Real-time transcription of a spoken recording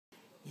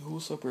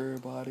What's up,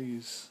 everybody?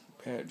 It's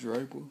Pat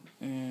Draper,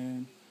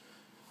 and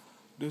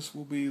this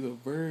will be the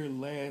very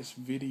last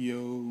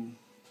video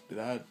that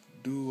I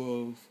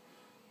do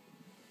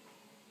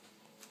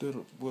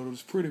well,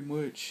 it's pretty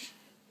much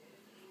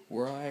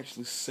where I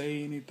actually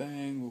say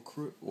anything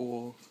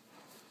or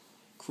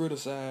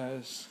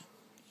criticize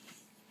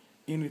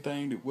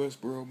anything that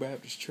Westboro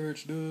Baptist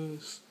Church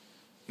does.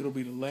 It'll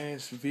be the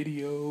last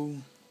video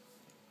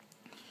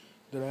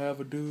that I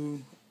ever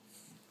do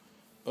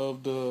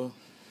of the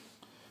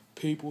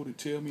people that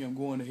tell me I'm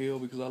going to hell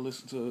because I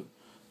listen to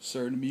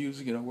certain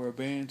music and I wear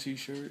band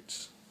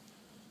t-shirts.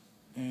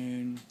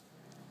 And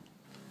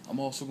I'm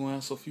also going to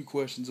answer a few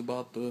questions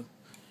about the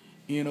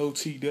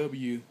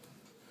NOTW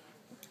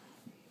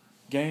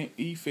game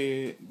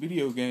E-Fed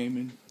video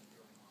gaming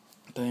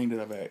thing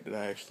that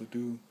I actually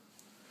do.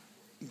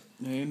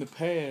 Now, in the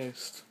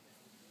past,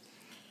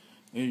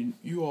 and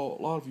a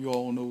lot of you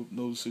all know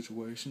the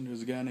situation.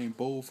 There's a guy named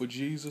Bold for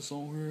Jesus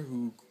on here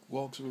who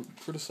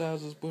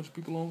criticizes a bunch of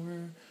people on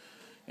here.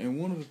 And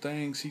one of the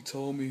things he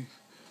told me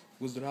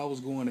was that I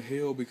was going to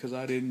hell because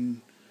I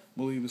didn't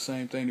believe the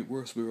same thing that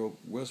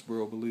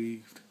Westboro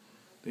believed.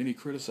 Then he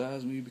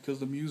criticized me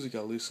because of the music I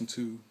listen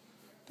to.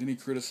 Then he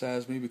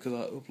criticized me because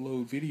I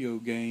upload video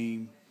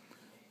game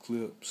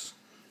clips.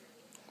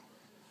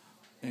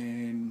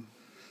 And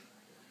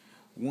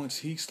once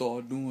he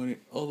started doing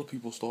it, other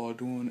people started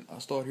doing it. I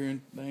started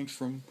hearing things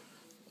from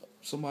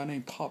somebody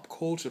named Pop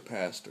Culture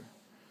Pastor.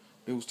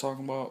 They was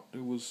talking about, they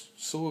was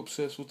so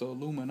obsessed with the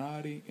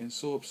Illuminati and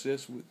so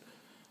obsessed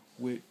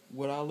with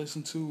what I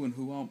listen to and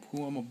who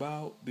I'm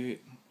about that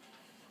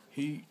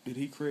he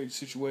created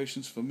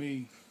situations for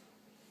me.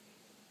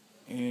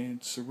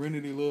 And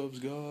Serenity Loves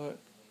God,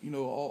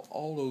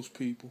 all those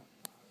people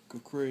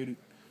could create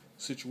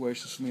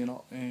situations for me.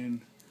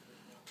 And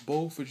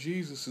Bold for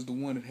Jesus is the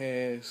one that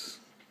has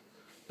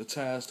the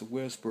ties to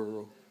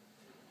Westboro.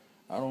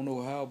 I don't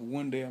know how, but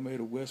one day I made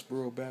a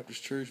Westboro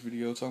Baptist Church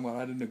video talking about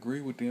I didn't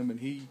agree with them, and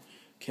he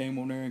came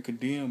on there and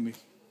condemned me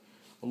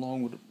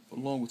along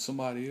with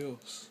somebody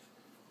else.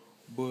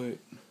 But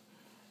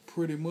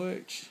pretty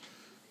much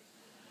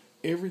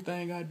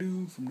everything I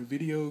do, from the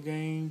video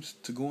games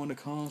to going to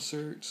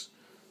concerts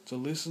to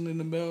listening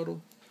to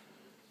metal,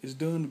 is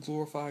done to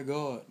glorify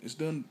God. It's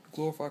done to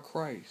glorify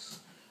Christ.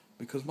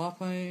 Because my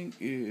thing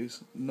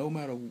is, no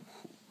matter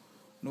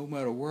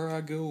where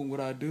I go and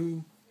what I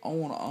do, I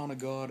want to honor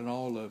God in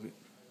all of it.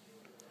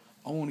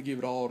 I want to give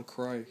it all to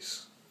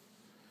Christ.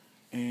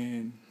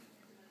 And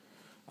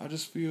I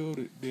just feel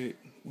that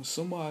when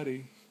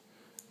somebody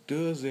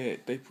does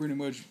that, they pretty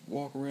much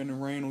walk around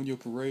and rain on your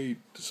parade,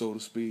 so to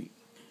speak.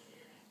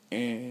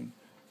 And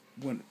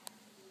when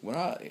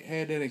I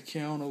had that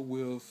encounter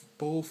with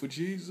Bold for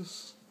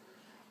Jesus,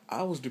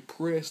 I was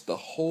depressed the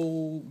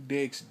whole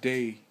next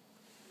day.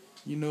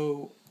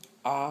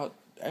 I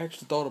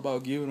actually thought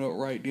about giving up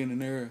right then and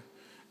there.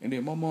 And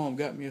then my mom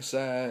got me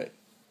aside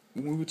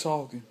when we were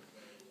talking,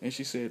 and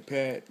she said,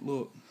 "Pat,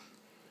 look,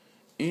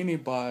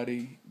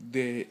 anybody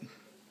that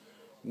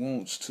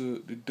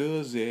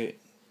does that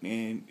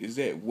and is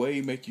that way,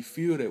 make you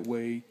feel that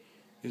way,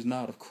 is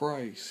not of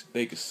Christ.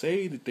 They could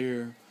say that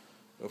they're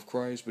of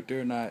Christ, but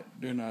they're not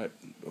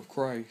of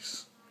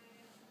Christ."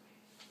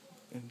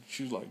 And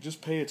she was like,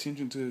 "Just pay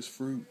attention to his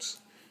fruits."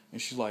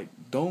 And she's like,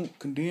 "Don't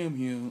condemn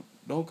him.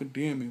 Don't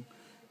condemn him.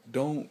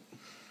 Don't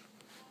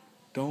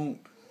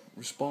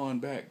respond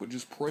back, but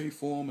just pray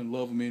for him and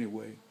love him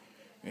anyway."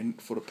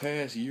 And for the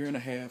past year and a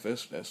half,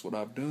 that's what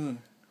I've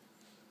done.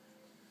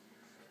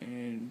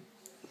 And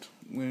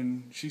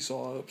when she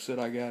saw how upset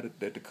I got at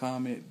the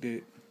comment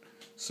that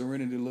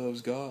Serenity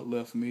Loves God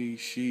left me,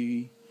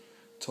 she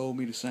told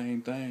me the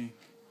same thing.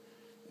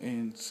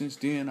 And since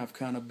then,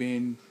 I've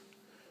been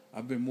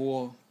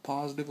more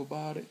positive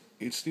about it.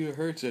 It still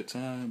hurts at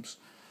times,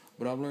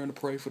 but I've learned to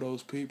pray for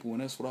those people, and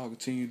that's what I'll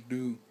continue to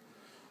do.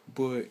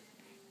 But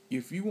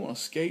if you want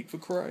to skate for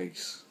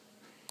Christ,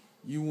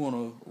 you want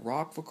to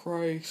rock for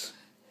Christ,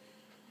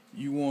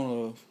 you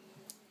want to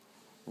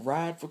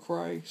ride for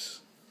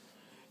Christ,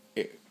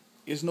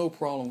 it's no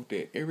problem with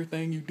that.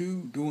 Everything you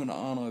do in the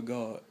honor of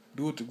God.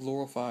 Do it to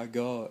glorify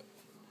God.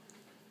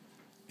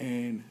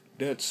 And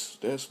that's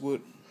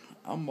what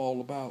I'm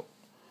all about.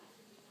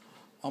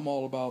 I'm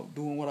all about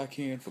doing what I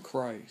can for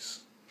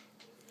Christ.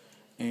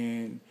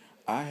 And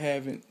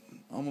I'm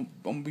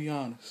gonna be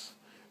honest.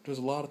 There's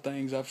a lot of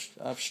things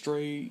I've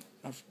strayed.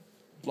 A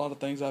lot of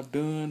things I've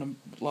done.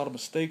 A lot of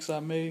mistakes I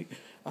made.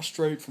 I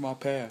strayed from my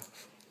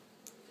path.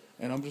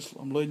 And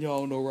I'm letting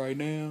y'all know right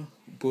now.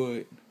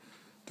 But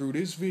through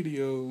this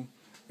video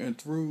and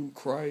through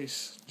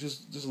Christ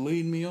just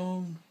leading me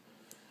on,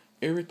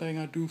 everything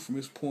I do from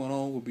this point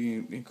on will be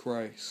in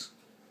Christ.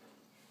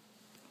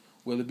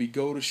 Whether it be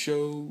go to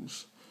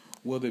shows,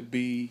 whether it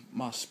be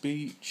my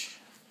speech,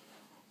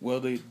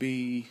 whether it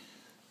be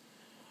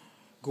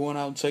going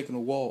out and taking a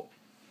walk,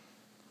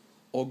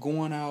 or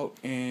going out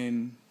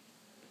and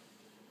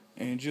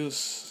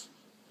just,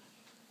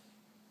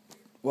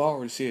 well, I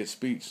already said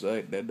speech,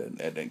 so that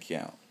doesn't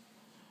count.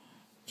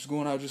 Just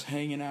going out, just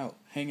hanging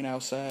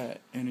outside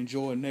and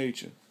enjoying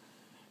nature.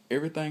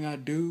 everything I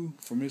do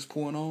from this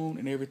point on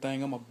and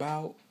everything I'm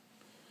about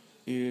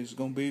is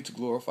going to be to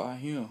glorify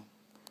Him.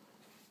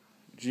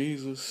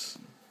 Jesus,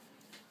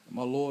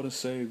 my Lord and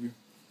Savior.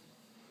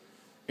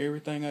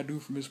 Everything I do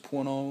from this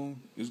point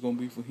on is going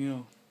to be for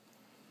Him.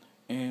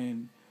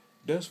 And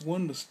that's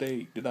one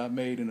mistake that I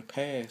made in the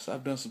past.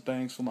 I've done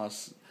done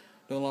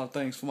a lot of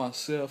things for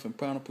myself and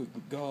trying to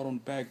put God on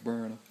the back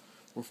burner.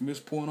 But from this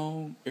point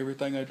on,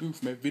 everything I do,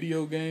 from that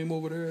video game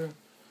over there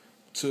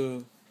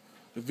to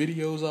the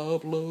videos I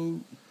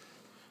upload,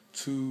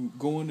 to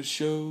going to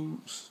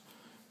shows,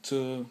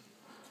 to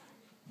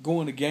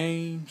going to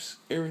games,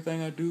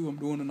 everything I do, I'm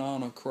doing in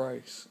honor of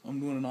Christ. I'm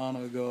doing in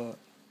honor of God.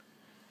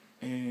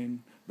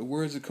 And the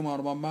words that come out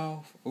of my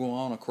mouth are going to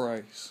honor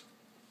Christ.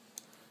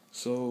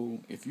 So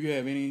if you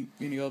have any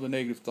other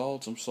negative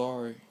thoughts, I'm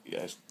sorry.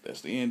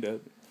 That's the end of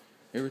it.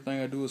 Everything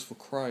I do is for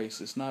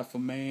Christ. It's not for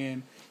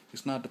man.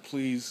 It's not to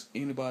please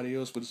anybody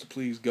else, but it's to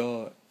please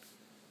God.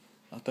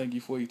 I thank you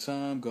for your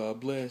time.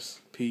 God bless.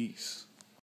 Peace.